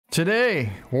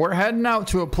Today, we're heading out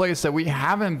to a place that we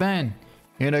haven't been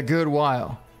in a good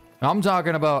while. I'm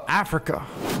talking about Africa.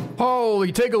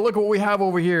 Holy, take a look at what we have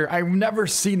over here. I've never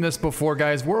seen this before,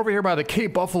 guys. We're over here by the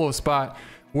Cape Buffalo spot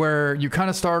where you kind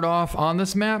of start off on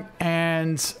this map.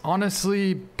 And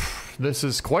honestly, this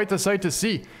is quite the sight to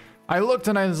see. I looked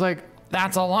and I was like,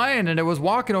 that's a lion. And it was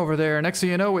walking over there. Next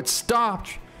thing you know, it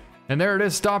stopped. And there it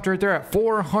is, stopped right there at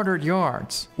 400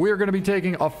 yards. We are going to be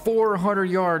taking a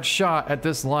 400-yard shot at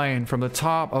this lion from the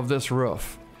top of this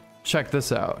roof. Check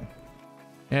this out.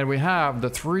 And we have the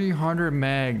 300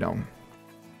 Magnum.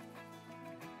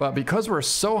 But because we're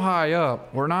so high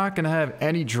up, we're not going to have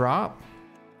any drop.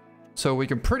 So we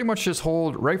can pretty much just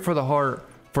hold right for the heart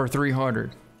for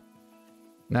 300.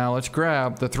 Now let's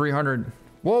grab the 300.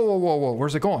 Whoa, whoa, whoa, whoa.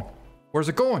 Where's it going? Where's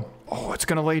it going? Oh, it's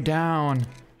going to lay down.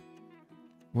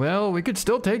 Well, we could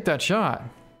still take that shot.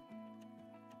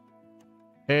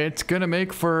 It's gonna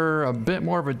make for a bit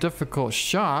more of a difficult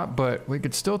shot, but we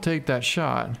could still take that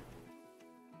shot.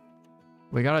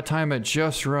 We gotta time it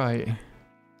just right.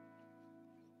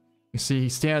 You see, he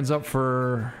stands up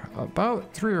for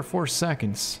about 3 or 4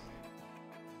 seconds.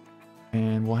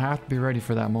 And we'll have to be ready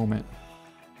for that moment.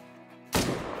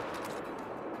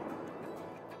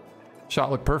 Shot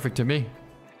looked perfect to me.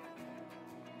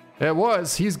 It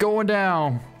was. He's going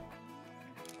down.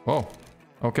 Oh,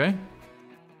 okay.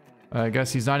 I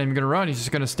guess he's not even going to run. He's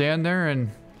just going to stand there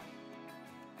and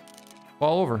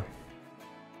fall over.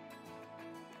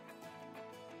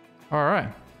 All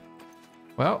right.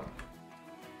 Well,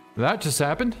 that just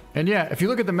happened. And yeah, if you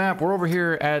look at the map, we're over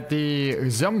here at the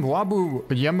Zimwabu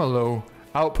Yemalo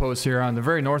outpost here on the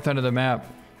very north end of the map.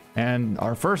 And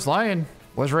our first lion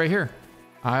was right here.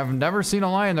 I've never seen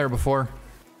a lion there before.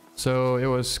 So it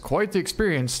was quite the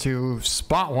experience to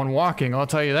spot one walking, I'll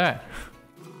tell you that.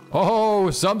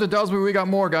 Oh, something tells me we got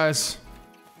more, guys.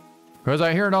 Because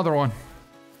I hear another one.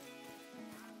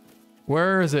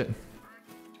 Where is it?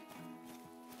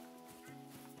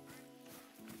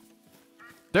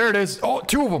 There it is. Oh,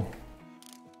 2 of them.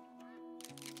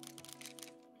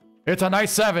 It's a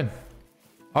nice 7.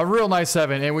 A real nice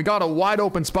 7. And we got a wide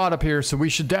open spot up here, so we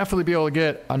should definitely be able to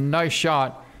get a nice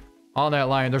shot on that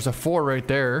lion. There's a 4 right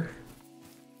there.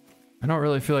 I don't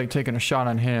really feel like taking a shot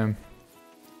on him,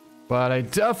 but I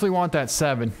definitely want that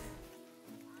 7.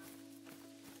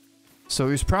 So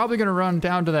he's probably going to run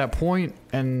down to that point,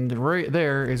 and right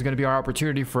there is going to be our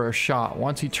opportunity for a shot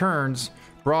once he turns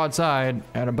broadside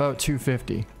at about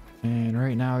 250. And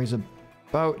right now he's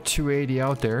about 280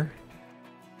 out there,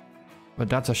 but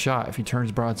that's a shot if he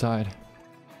turns broadside.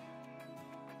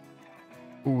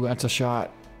 Ooh, that's a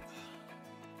shot.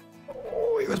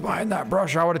 He was behind that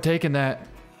brush. I would have taken that.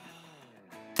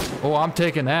 Oh, I'm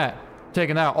taking that.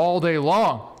 Taking that all day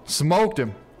long. Smoked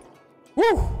him.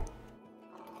 Woo!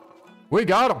 We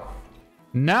got him.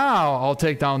 Now I'll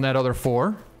take down that other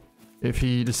 4 if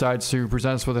he decides to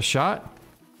present us with a shot.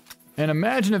 And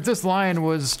imagine if this lion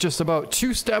was just about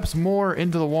 2 steps more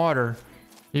into the water.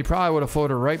 He probably would have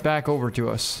floated right back over to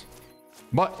us.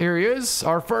 But here he is.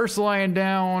 Our first lion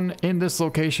down in this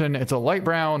location. It's a light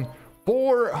brown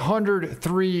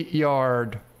 403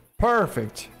 yard.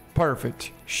 Perfect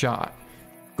shot.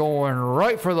 Going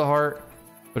right for the heart,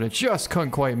 but it just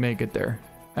couldn't quite make it there.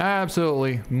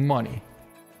 Absolutely money.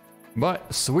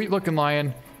 But sweet looking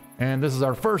lion. And this is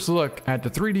our first look at the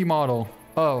 3D model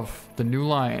of the new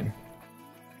lion.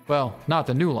 Well, not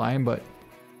the new lion, but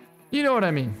you know what I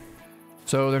mean.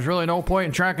 So there's really no point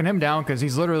in tracking him down because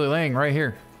he's literally laying right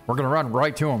here. We're going to run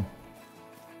right to him.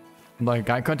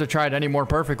 Like, I couldn't have tried any more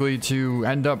perfectly to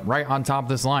end up right on top of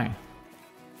this lion.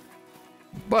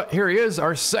 But here he is,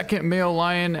 our second male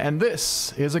lion, and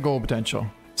this is a goal potential.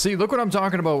 See, look what I'm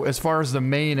talking about as far as the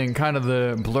mane and kind of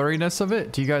the blurriness of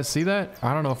it. Do you guys see that?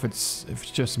 I don't know if it's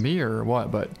just me or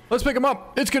what, but let's pick him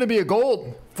up. It's going to be a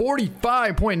gold.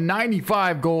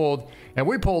 45.95 gold. And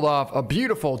we pulled off a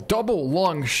beautiful double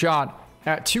lung shot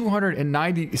at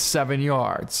 297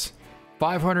 yards.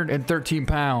 513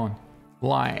 pound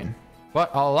lion.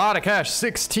 But a lot of cash,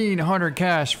 1,600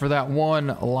 cash for that one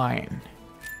lion.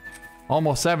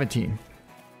 Almost 17.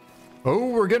 Oh,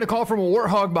 we're getting a call from a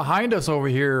warthog behind us over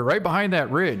here, right behind that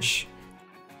ridge.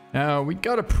 Now, we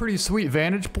got a pretty sweet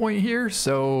vantage point here,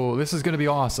 so this is going to be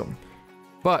awesome.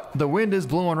 But the wind is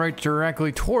blowing right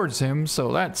directly towards him,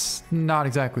 so that's not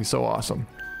exactly so awesome.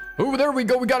 Oh, there we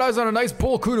go. We got eyes on a nice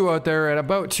bull kudu out there at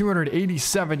about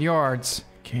 287 yards.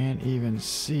 Can't even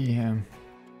see him.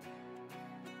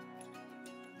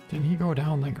 Didn't he go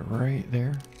down like right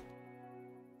there?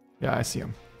 Yeah, I see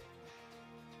him.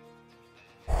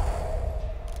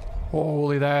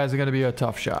 Holy, that is going to be a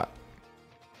tough shot.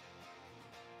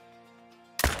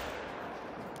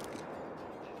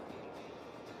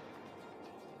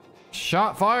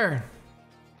 Shot fired.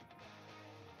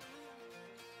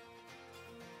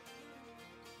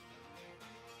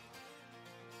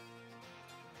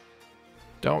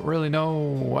 Don't really know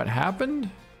what happened,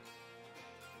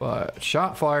 but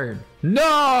shot fired.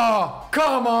 No!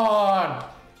 Come on!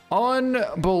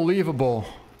 Unbelievable.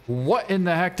 What in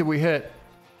the heck did we hit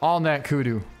on that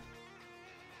kudu?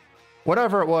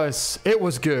 Whatever it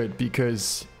was good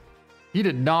because he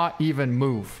did not even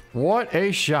move. What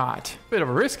a shot. Bit of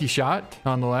a risky shot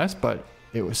nonetheless, but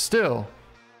it was still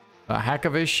a heck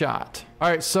of a shot. All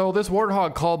right, so this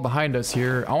warthog called behind us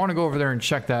here. I want to go over there and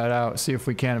check that out, see if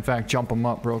we can in fact jump him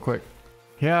up real quick.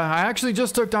 Yeah, I actually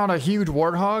just took down a huge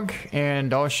warthog,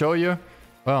 and I'll show you.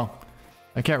 Well,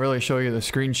 I can't really show you the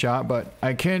screenshot, but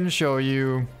I can show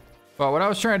you. Well, what I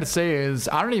was trying to say is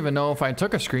I don't even know if I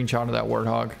took a screenshot of that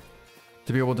warthog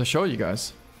to be able to show you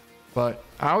guys. But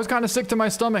I was kind of sick to my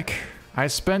stomach. I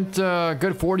spent a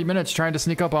good 40 minutes trying to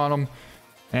sneak up on him,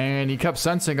 and he kept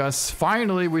sensing us.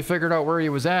 Finally, we figured out where he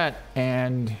was at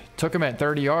and took him at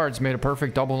 30 yards, made a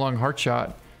perfect double lung heart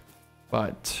shot.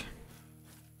 But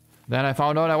then I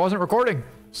found out I wasn't recording.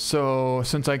 So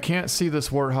since I can't see this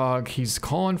warthog, he's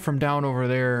calling from down over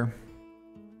there.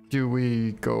 Do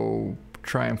we go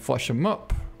try and flush him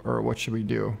up, or what should we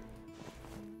do?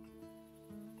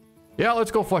 Yeah,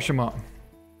 let's go flush him up.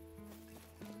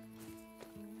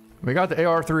 We got the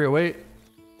AR-308.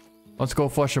 Let's go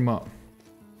flush him up.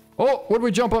 Oh, where'd we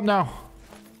jump up now?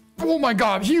 Oh my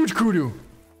god, huge kudu.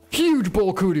 Huge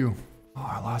bull kudu. Oh,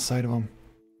 I lost sight of him.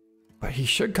 But he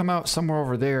should come out somewhere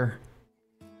over there.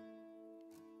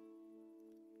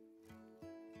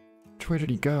 Which way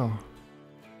did he go?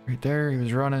 Right there, he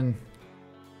was running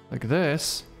like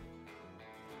this.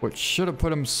 Which should have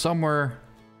put him somewhere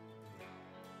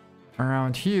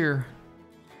around here.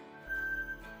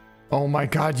 Oh my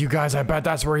god, you guys, I bet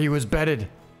that's where he was bedded.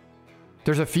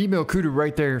 There's a female kudu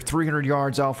right there, 300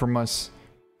 yards out from us.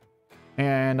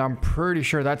 And I'm pretty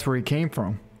sure that's where he came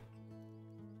from.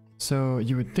 So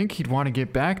you would think he'd want to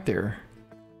get back there.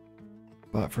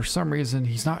 But for some reason,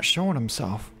 he's not showing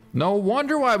himself. No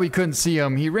wonder why we couldn't see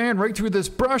him. He ran right through this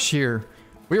brush here.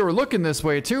 We were looking this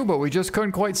way too, but we just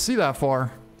couldn't quite see that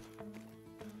far.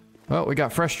 Well, we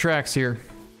got fresh tracks here.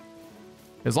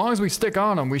 As long as we stick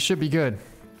on him, we should be good.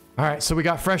 All right, so we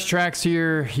got fresh tracks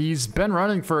here. He's been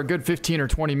running for a good 15 or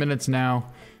 20 minutes now,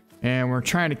 and we're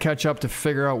trying to catch up to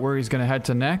figure out where he's going to head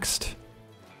to next.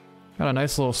 Got a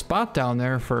nice little spot down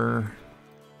there for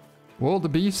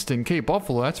wildebeest and Cape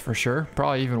Buffalo, that's for sure.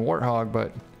 Probably even warthog,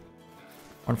 but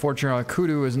unfortunately,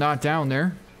 kudu is not down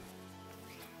there.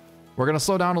 We're going to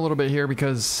slow down a little bit here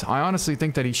because I honestly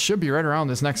think that he should be right around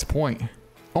this next point.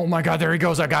 Oh my god, there he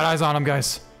goes. I got eyes on him,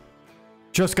 guys.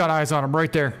 Just got eyes on him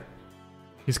right there.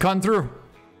 He's cutting through.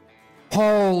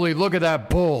 Holy, look at that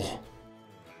bull.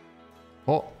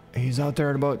 Oh, he's out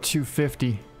there at about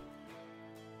 250.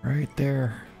 Right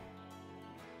there.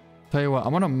 Tell you what,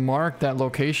 I'm going to mark that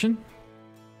location.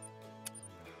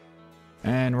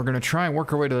 And we're going to try and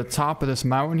work our way to the top of this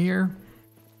mountain here,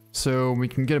 so we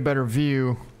can get a better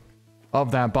view of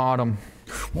that bottom.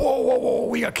 Whoa, whoa, whoa,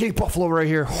 we got Cape Buffalo right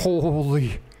here.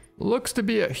 Holy. Looks to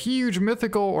be a huge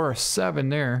mythical or a 7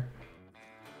 there.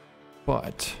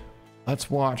 But let's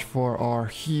watch for our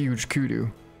huge kudu.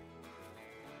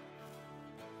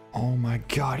 Oh my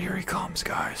god, here he comes,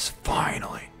 guys.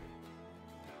 Finally.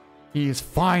 He is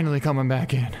finally coming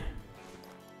back in.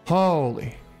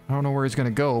 Holy. I don't know where he's going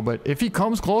to go, but if he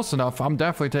comes close enough, I'm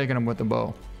definitely taking him with the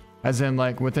bow. As in,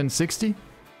 like, within 60?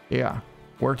 Yeah,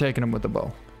 we're taking him with the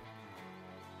bow.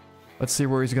 Let's see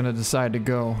where he's going to decide to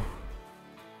go.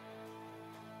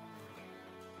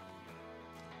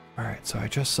 Alright, so I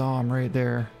just saw him right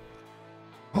there.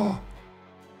 Oh!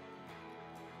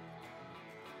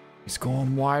 He's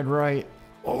going wide right.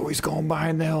 Oh, he's going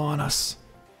behind the hill on us.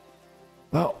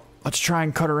 Well, let's try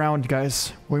and cut around,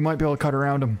 guys. We might be able to cut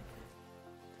around him.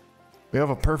 We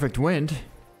have a perfect wind.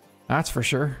 That's for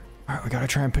sure. Alright, we gotta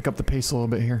try and pick up the pace a little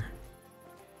bit here.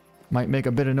 Might make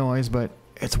a bit of noise, but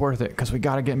it's worth it because we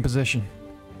gotta get in position.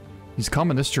 He's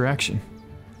coming this direction.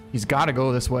 He's gotta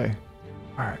go this way.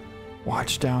 Alright.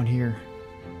 Watch down here.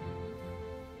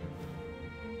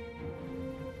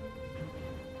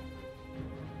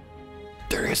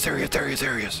 There he is, there he is, there he is,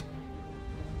 there he is.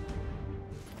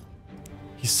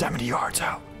 He's 70 yards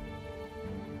out.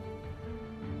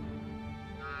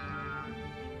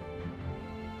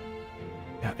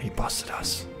 Yeah, he busted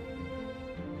us.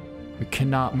 We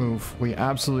cannot move. We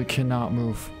absolutely cannot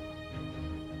move.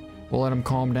 We'll let him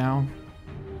calm down.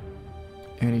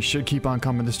 And he should keep on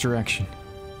coming this direction.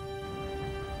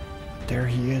 There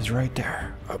he is right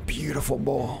there. A beautiful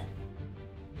bull.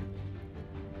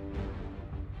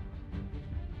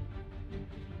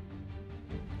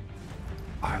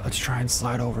 Let's try and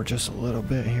slide over just a little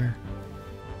bit here.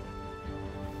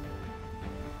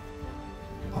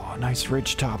 Oh, nice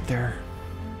ridge top there.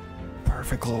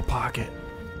 Perfect little pocket.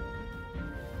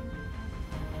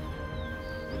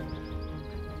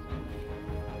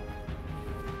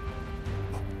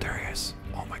 Oh, there he is.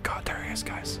 Oh my God, there he is,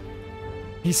 guys.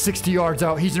 He's 60 yards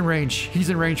out. He's in range. He's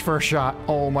in range for a shot.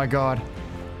 Oh my God.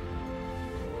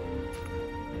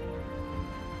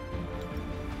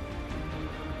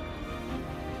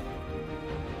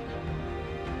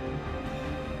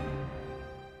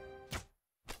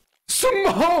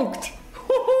 Smoked!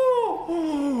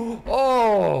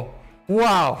 Oh,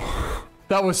 wow.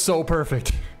 That was so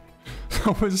perfect.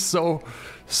 That was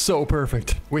so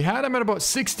perfect. We had him at about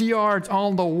 60 yards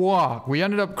on the walk. We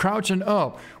ended up crouching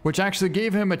up, which actually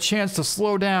gave him a chance to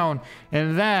slow down.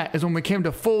 And that is when we came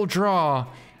to full draw.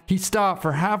 He stopped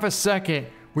for half a second.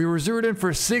 We were zeroed in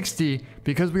for 60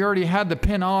 because we already had the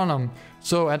pin on him.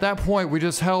 So at that point, we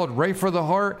just held right for the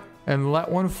heart and let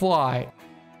one fly.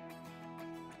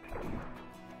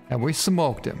 And we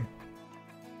smoked him.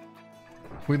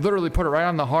 We literally put it right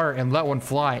on the heart and let one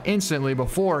fly instantly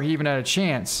before he even had a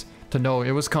chance to know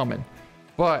it was coming.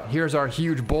 But here's our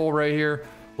huge bull right here.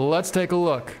 Let's take a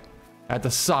look at the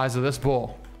size of this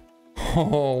bull.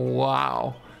 Oh,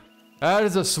 wow. That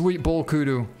is a sweet bull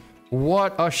kudu.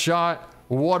 What a shot.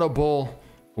 What a bull.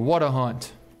 What a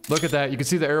hunt. Look at that. You can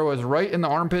see the arrow is right in the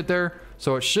armpit there.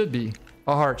 So it should be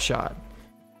a heart shot.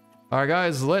 All right,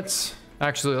 guys, let's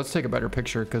take a better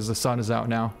picture because the sun is out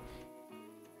now.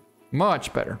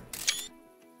 Much better.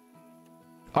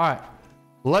 All right,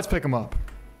 let's pick him up.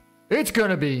 It's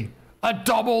gonna be a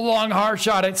double long heart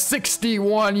shot at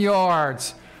 61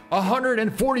 yards.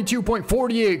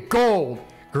 142.48 gold.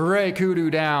 Gray kudu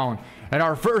down. And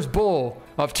our first bull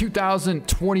of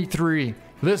 2023.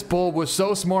 This bull was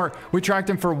so smart. We tracked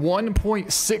him for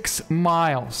 1.6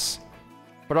 miles.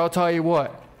 But I'll tell you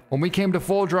what, when we came to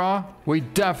full draw, we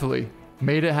definitely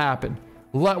made it happen.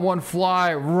 Let one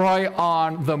fly right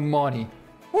on the money.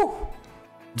 Woo!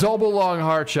 Double long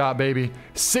heart shot, baby.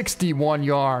 61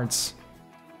 yards.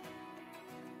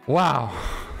 Wow.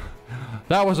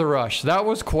 That was a rush. That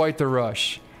was quite the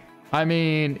rush. I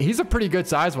mean, he's a pretty good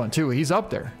size one too. He's up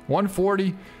there.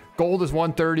 140. Gold is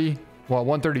 130. Well,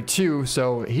 132.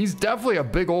 So he's definitely a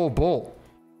big old bull.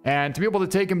 And to be able to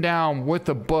take him down with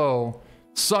the bow,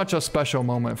 such a special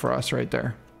moment for us right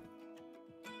there.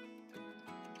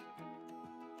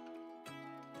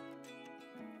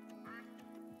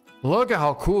 Look at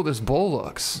how cool this bull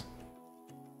looks.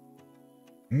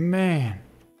 Man.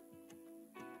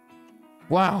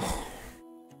 Wow.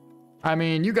 I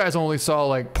mean, you guys only saw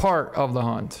like part of the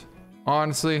hunt.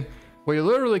 Honestly, we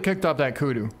literally kicked up that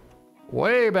kudu.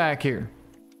 Way back here.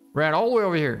 Ran all the way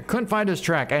over here. Couldn't find his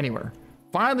track anywhere.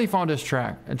 Finally found his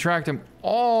track and tracked him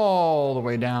all the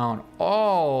way down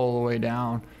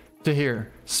to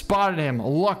here. Spotted him,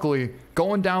 luckily,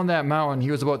 going down that mountain.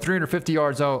 He was about 350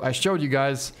 yards out. I showed you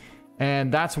guys.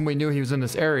 And that's when we knew he was in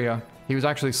this area. He was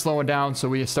actually slowing down, so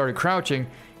we started crouching.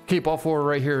 Cape all forward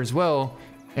right here as well.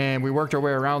 And we worked our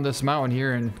way around this mountain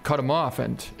here and cut him off,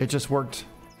 and it just worked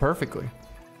perfectly.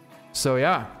 So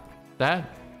yeah, that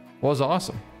was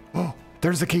awesome. Oh,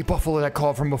 there's the Cape Buffalo that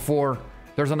called from before.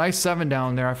 There's a nice 7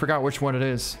 down there. I forgot which one it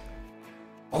is.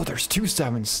 Oh, there's 2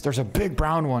 7s. There's a big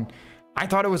brown one. I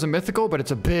thought it was a mythical, but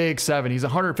it's a big 7. He's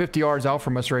 150 yards out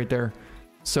from us right there.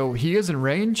 So he is in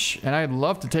range, and I'd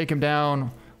love to take him down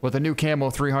with a new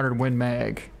camo 300 Win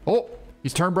Mag. Oh,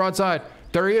 he's turned broadside.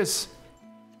 There he is.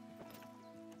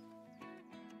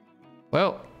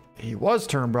 Well, he was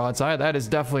turned broadside. That is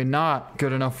definitely not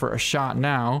good enough for a shot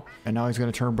now. And now he's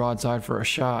going to turn broadside for a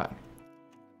shot.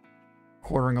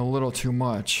 Quartering a little too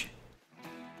much.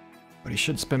 But he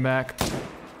should spin back.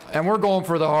 And we're going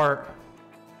for the heart.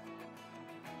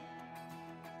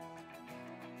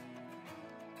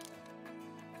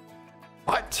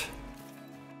 What?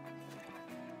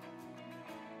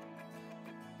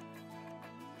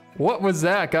 What was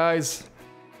that, guys?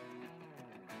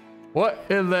 What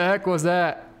in the heck was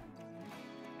that?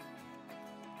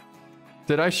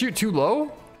 Did I shoot too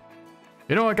low?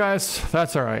 You know what, guys?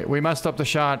 That's all right. We messed up the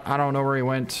shot. I don't know where he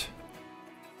went.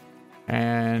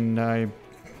 And I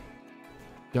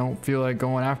don't feel like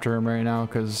going after him right now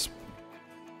because it's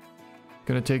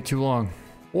gonna take too long.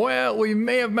 Well, we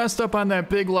may have messed up on that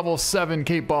big level 7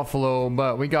 Cape Buffalo,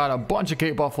 but we got a bunch of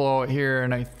Cape Buffalo out here,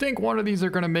 and I think one of these are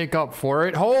going to make up for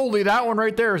it. Holy, that one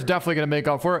right there is definitely going to make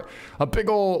up for it. A big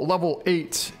old level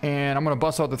 8, and I'm going to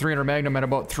bust out the 300 Magnum at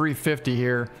about 350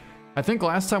 here. I think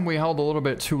last time we held a little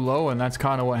bit too low, and that's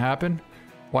kind of what happened.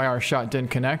 Why our shot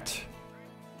didn't connect.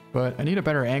 But I need a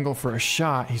better angle for a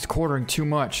shot. He's quartering too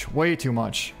much. Way too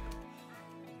much.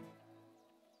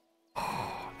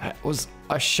 That was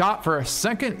a shot for a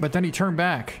second, but then he turned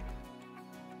back.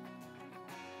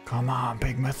 Come on,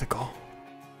 big mythical.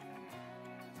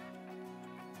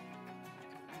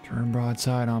 Turn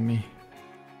broadside on me.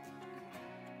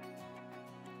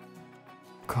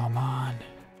 Come on.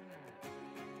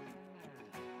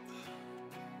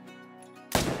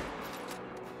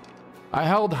 I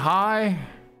held high.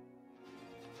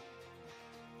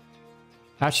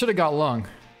 I should have got lung.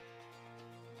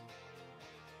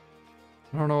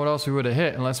 I don't know what else we would have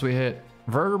hit unless we hit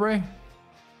vertebrae.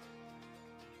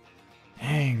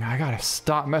 Dang, I gotta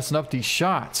stop messing up these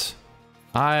shots.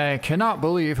 I cannot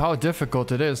believe how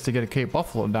difficult it is to get a Cape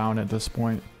Buffalo down at this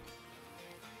point.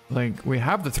 Like, we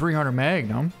have the 300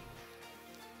 Magnum.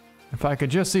 If I could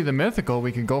just see the mythical,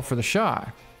 we could go for the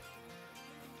shot.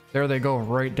 There they go,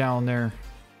 right down there.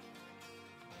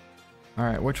 All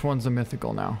right, which one's the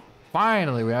mythical now?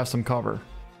 Finally, we have some cover.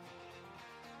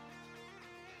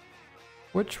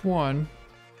 Which one?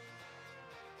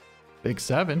 Big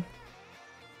 7.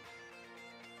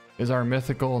 Is our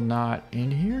mythical not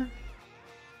in here?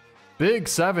 Big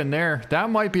 7 there. That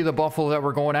might be the buffalo that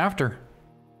we're going after.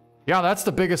 Yeah, that's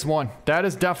the biggest one. That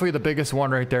is definitely the biggest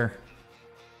one right there.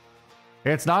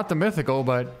 It's not the mythical,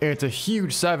 but it's a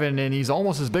huge 7, and he's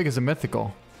almost as big as a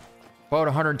mythical. About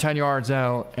 110 yards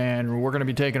out, and we're going to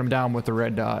be taking him down with the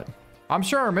red dot. I'm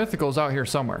sure our mythical's out here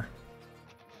somewhere.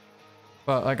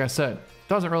 But like I said,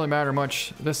 doesn't really matter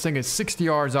much. This thing is 60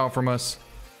 yards out from us.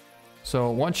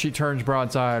 So once she turns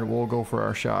broadside, we'll go for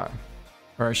our shot.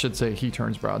 Or I should say he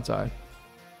turns broadside.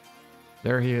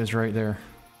 There he is right there.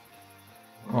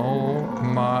 Oh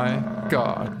my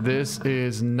God. This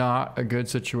is not a good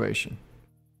situation.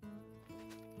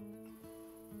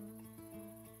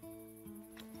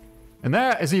 And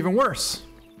that is even worse.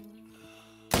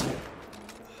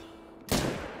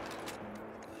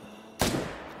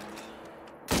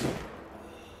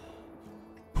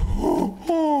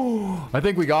 I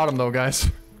think we got him though,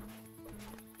 guys.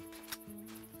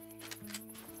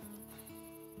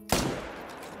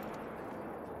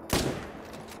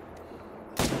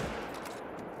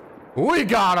 We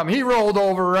got him. He rolled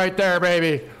over right there,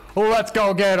 baby. Oh, let's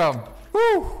go get him.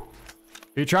 Woo.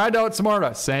 He tried to outsmart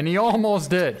us, and he almost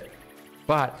did.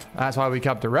 But that's why we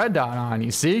kept the red dot on,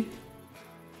 you see?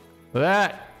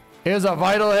 That is a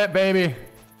vital hit, baby.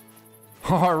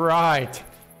 All right.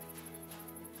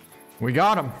 We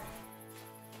got him.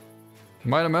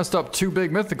 Might have messed up 2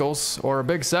 big mythicals, or a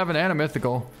big 7 and a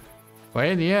mythical. But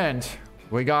in the end,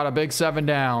 we got a big 7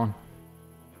 down.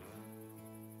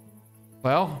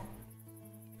 Well,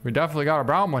 we definitely got a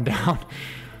brown one down.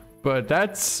 But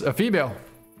that's a female.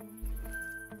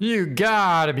 You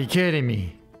gotta be kidding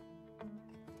me.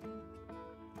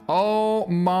 Oh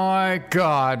my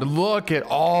God, look at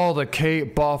all the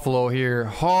Cape Buffalo here.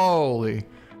 Holy.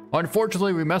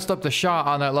 Unfortunately, we messed up the shot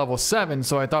on that level 7,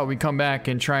 so I thought we'd come back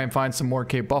and try and find some more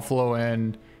Cape Buffalo.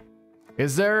 And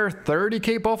is there 30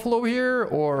 Cape Buffalo here,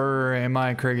 or am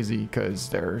I crazy? Because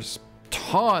there's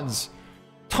tons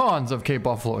of Cape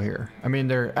Buffalo here. I mean,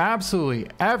 they're absolutely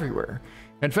everywhere.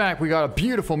 In fact, we got a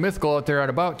beautiful mythical out there at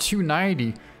about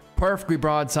 290, perfectly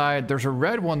broadside. There's a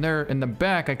red one there in the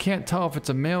back. I can't tell if it's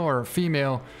a male or a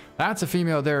female. That's a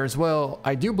female there as well.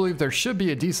 I do believe there should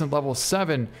be a decent level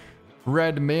 7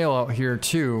 red male out here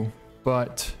too,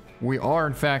 but we are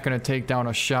in fact going to take down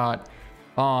a shot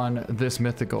on this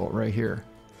mythical right here.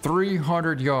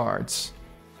 300 yards.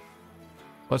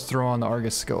 Let's throw on the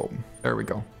Argus scope. There we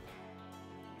go.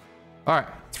 All right,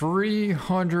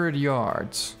 300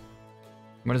 yards.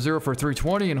 I'm going to zero for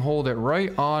 320 and hold it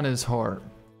right on his heart.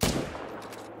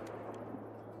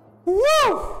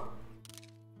 Woo!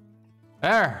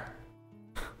 There.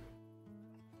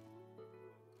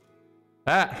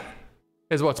 That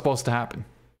is what's supposed to happen.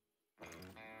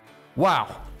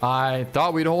 Wow. I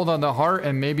thought we'd hold on the heart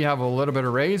and maybe have a little bit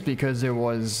of raise because it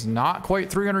was not quite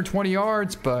 320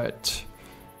 yards, but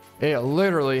it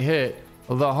literally hit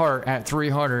the heart at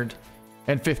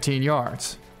 315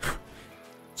 yards.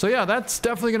 So yeah, that's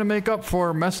definitely going to make up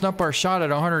for messing up our shot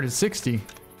at 160.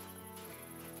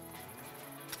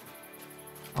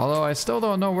 Although I still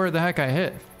don't know where the heck I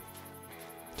hit,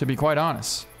 to be quite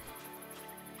honest.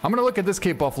 I'm going to look at this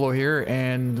Cape Buffalo here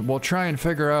and we'll try and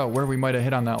figure out where we might have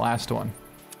hit on that last one.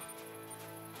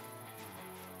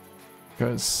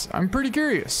 Because I'm pretty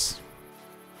curious.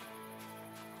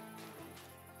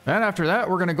 And after that,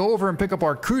 we're going to go over and pick up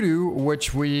our kudu,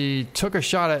 which we took a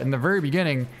shot at in the very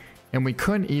beginning and we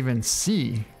couldn't even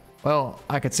see. Well,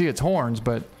 I could see its horns,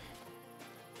 but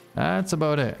that's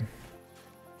about it.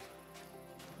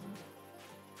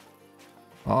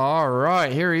 All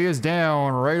right, here he is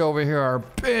down right over here, our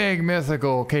big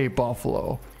mythical Cape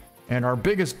Buffalo. And our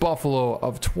biggest buffalo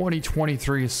of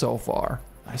 2023 so far.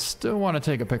 I still want to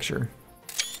take a picture.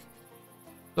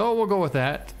 So we'll go with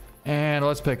that. And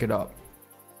let's pick it up.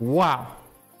 Wow.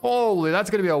 Holy, that's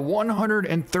going to be a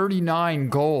 139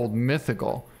 gold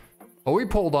mythical. But we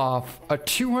pulled off a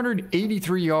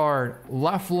 283 yard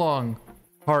left lung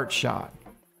heart shot.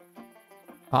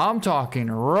 I'm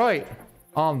talking right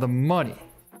on the money.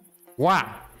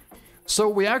 Wow. So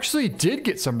we actually did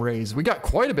get some raise. We got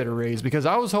quite a bit of raise because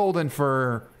I was holding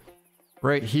for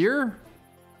right here.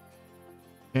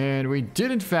 And we did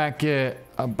in fact get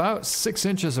about 6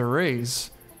 inches of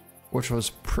raise, which was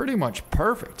pretty much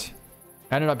perfect.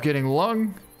 Ended up getting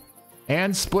lung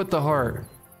and split the heart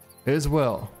as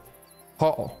well.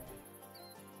 Uh-oh.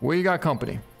 We got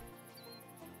company.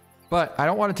 But I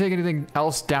don't want to take anything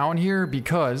else down here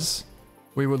because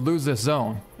we would lose this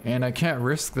zone. And I can't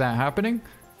risk that happening.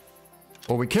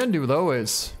 What we can do though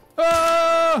is...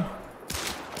 Ah!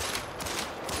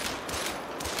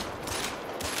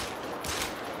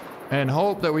 And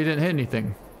hope that we didn't hit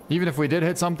anything. Even if we did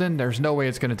hit something, there's no way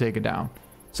it's going to take it down.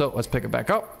 So let's pick it back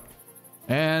up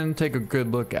and take a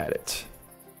good look at it.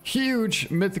 Huge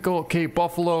mythical Cape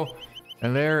Buffalo.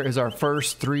 And there is our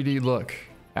first 3D look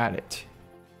at it.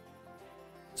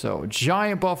 So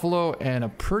giant buffalo and a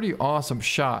pretty awesome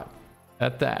shot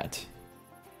at that.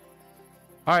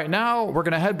 All right, now we're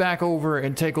going to head back over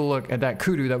and take a look at that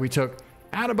kudu that we took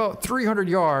at about 300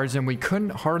 yards and we couldn't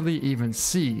hardly even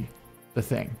see the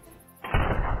thing.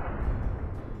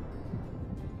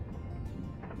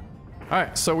 All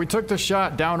right, so we took the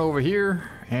shot down over here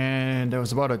and it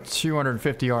was about a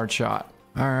 250 yard shot.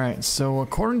 All right, so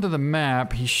according to the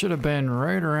map, he should have been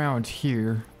right around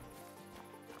here.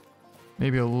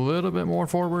 Maybe a little bit more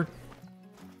forward.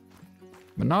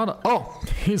 But not, oh,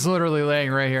 he's literally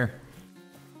laying right here.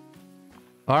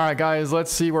 All right, guys,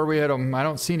 let's see where we hit him. I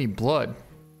don't see any blood.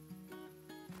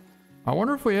 I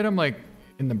wonder if we hit him like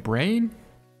in the brain.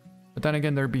 But then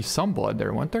again, there'd be some blood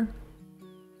there, wouldn't there?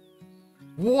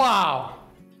 Wow.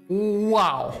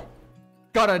 Wow.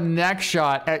 Got a neck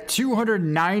shot at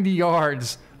 290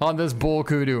 yards on this bull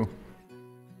kudu.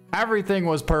 Everything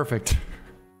was perfect.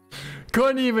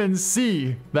 Couldn't even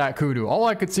see that kudu. All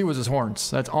I could see was his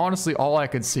horns. That's honestly all I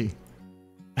could see.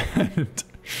 And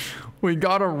we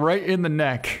got him right in the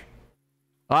neck.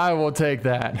 I will take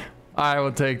that. I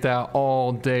will take that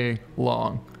all day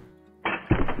long.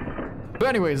 But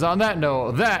anyways, on that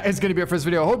note, that is going to be it for this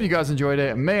video. I hope you guys enjoyed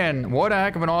it. Man, what a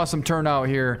heck of an awesome turnout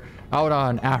here out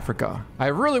on Africa. I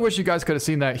really wish you guys could have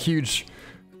seen that huge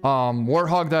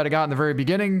warthog that I got in the very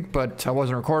beginning, but I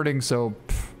wasn't recording, so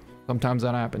sometimes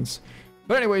that happens.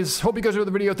 But anyways, hope you guys enjoyed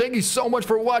the video. Thank you so much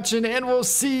for watching, and we'll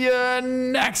see you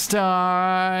next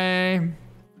time.